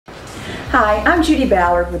Hi, I'm Judy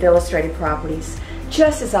Ballard with Illustrated Properties.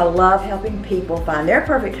 Just as I love helping people find their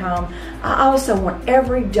perfect home, I also want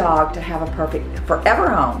every dog to have a perfect forever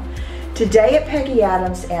home. Today at Peggy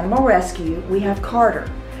Adams Animal Rescue, we have Carter.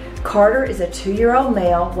 Carter is a 2-year-old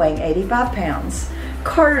male weighing 85 pounds.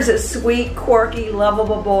 Carter's a sweet, quirky,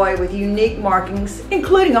 lovable boy with unique markings,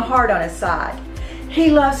 including a heart on his side.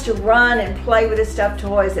 He loves to run and play with his stuffed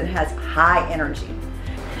toys and has high energy.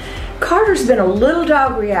 Carter's been a little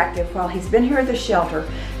dog reactive while he's been here at the shelter,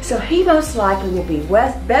 so he most likely will be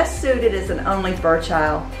best suited as an only fur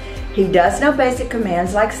child. He does know basic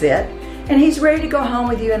commands like sit, and he's ready to go home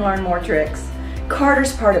with you and learn more tricks.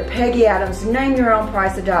 Carter's part of Peggy Adams' Name Your Own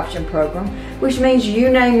Price adoption program, which means you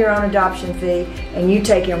name your own adoption fee and you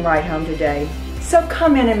take him right home today. So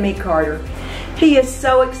come in and meet Carter. He is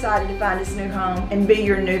so excited to find his new home and be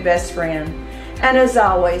your new best friend. And as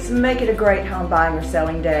always, make it a great home buying or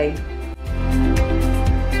selling day.